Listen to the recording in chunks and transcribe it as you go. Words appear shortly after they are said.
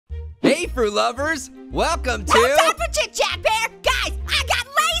Hey, fruit lovers! Welcome to... No time for chit-chat, Bear! Guys, I got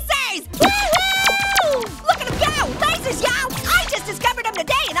lasers! Woohoo! Look at them go! Lasers, y'all! I just discovered them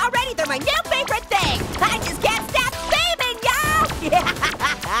today, and already they're my new favorite thing! I just can't stop beaming, y'all!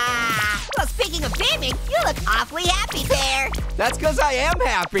 Well, speaking of beaming, you look awfully happy, Bear. That's because I am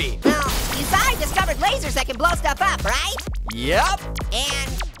happy. Well, you saw I discovered lasers that can blow stuff up, right? Yep.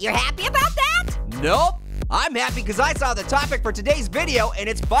 And you're happy about that? Nope. I'm happy because I saw the topic for today's video, and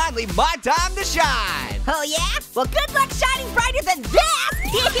it's finally my time to shine. Oh, yeah? Well, good luck shining brighter than this!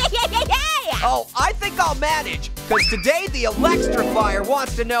 Oh, I think I'll manage, because today the Electrifier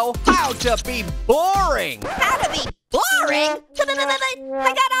wants to know how to be boring. How to be boring?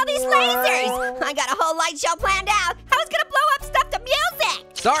 I got all these lasers. I got a whole light show planned out. I was gonna blow up stuff to music.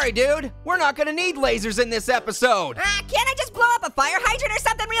 Sorry, dude. We're not gonna need lasers in this episode. Can't I just blow up a fire hydrant or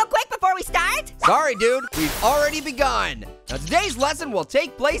something real quick before we start? Sorry, dude. We've already begun. Now, today's lesson will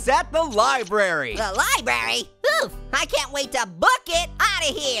take place at the library. The library? Oof, I can't wait to book it out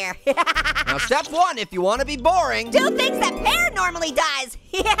of here. Now, step one, if you want to be boring. Do things that Pear normally does.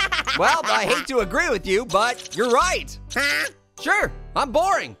 Well, I hate to agree with you, but you're right. Huh? Sure, I'm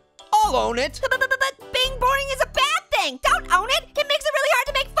boring. I'll own it. But being boring is a bad thing. Don't own it. It makes it really hard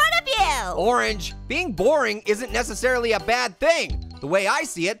to make fun of you. Orange, being boring isn't necessarily a bad thing. The way I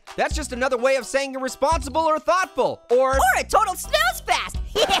see it, that's just another way of saying irresponsible or thoughtful, or a total snooze fest.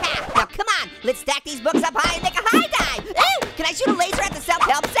 Yeah. Now come on, let's stack these books up high and make a high dive. Ooh, can I shoot a laser at the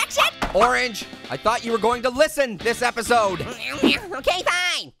self-help section? Orange, I thought you were going to listen this episode. Okay,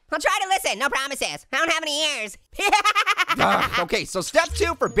 fine. I'll try to listen, no promises. I don't have any ears. Okay, so step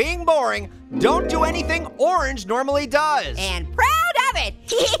two for being boring, don't do anything Orange normally does. And proud of it.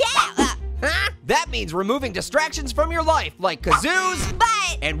 Yeah. Huh? That means removing distractions from your life, like kazoos,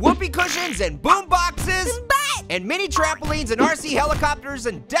 But, and whoopee cushions, and boom boxes, but. and mini trampolines, and RC helicopters,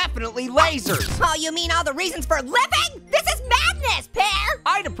 and definitely lasers. Oh, you mean all the reasons for living? This is madness, Pear.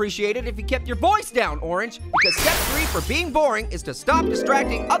 I'd appreciate it if you kept your voice down, Orange, because step three for being boring is to stop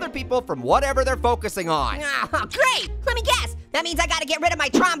distracting other people from whatever they're focusing on. Oh, great. Let me guess. That means I gotta get rid of my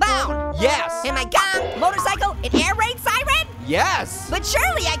trombone. Yes. And my gong, motorcycle, and air raid siren? Yes. But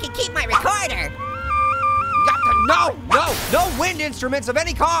surely I can keep my recorder. No wind instruments of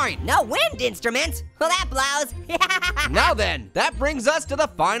any kind. No wind instruments? Well, that blows. Now then, that brings us to the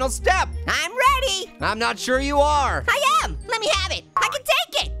final step. I'm ready. I'm not sure you are. I am. Let me have it. I can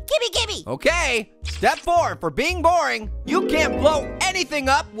take it. Gimme. Okay, step four for being boring, you can't blow anything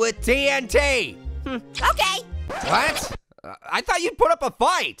up with TNT. Okay. What? I thought you'd put up a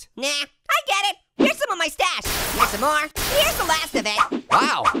fight. Nah, I get it. Here's some of my stash. Here's some more. Here's the last of it.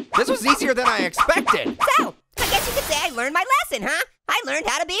 Wow, this was easier than I expected. So, I guess you could say I learned my lesson, huh? I learned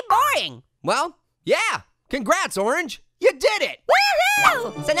how to be boring. Well, yeah. Congrats, Orange. You did it.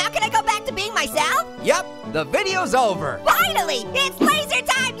 Woohoo! So now can I go back to being myself? Yep, the video's over. Finally! It's laser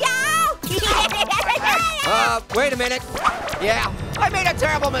time, y'all! Wait a minute. Yeah, I made a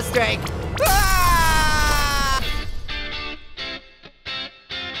terrible mistake. Ah!